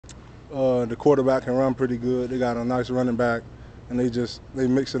The quarterback can run pretty good. They got a nice running back, and they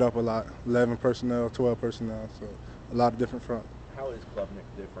mix it up a lot. 11 personnel, 12 personnel, so a lot of different front. How is Klubnik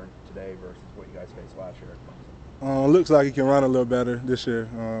different today versus what you guys faced last year at Clemson? Looks like he can run a little better this year.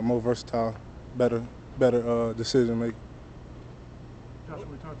 More versatile, better decision making. Josh,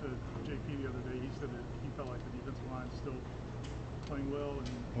 when we talked to JP the other day, he said that he felt like the defensive line is still playing well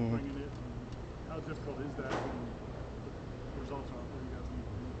and bringing it. And how difficult is that when the results aren't where you guys need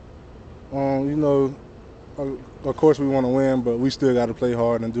to be? You know, of course we want to win, but we still got to play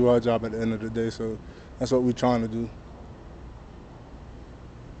hard and do our job at the end of the day. So that's what we're trying to do.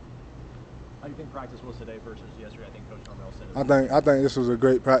 How do you think practice was today versus yesterday? I think Coach Norvell said. I think this was a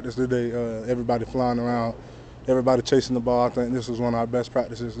great practice today. Everybody flying around, everybody chasing the ball. I think this was one of our best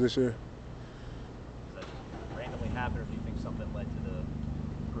practices this year. Does that just randomly happen, or do you think something led to the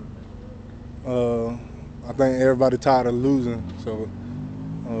improvement? I think everybody tired of losing, so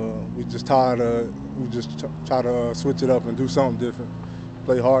we just try to switch it up and do something different,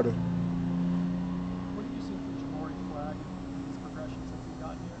 play harder. What have you seen from Jamori Flag in his progression since he's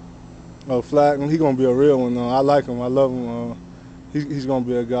gotten here? Flag, he's gonna be a real one. I like him. I love him. He's gonna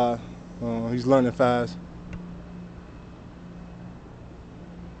be a guy. He's learning fast.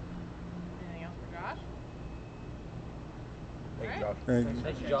 Anything else for Josh? Thank you, Josh. Thank you.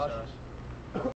 Thank you, Josh.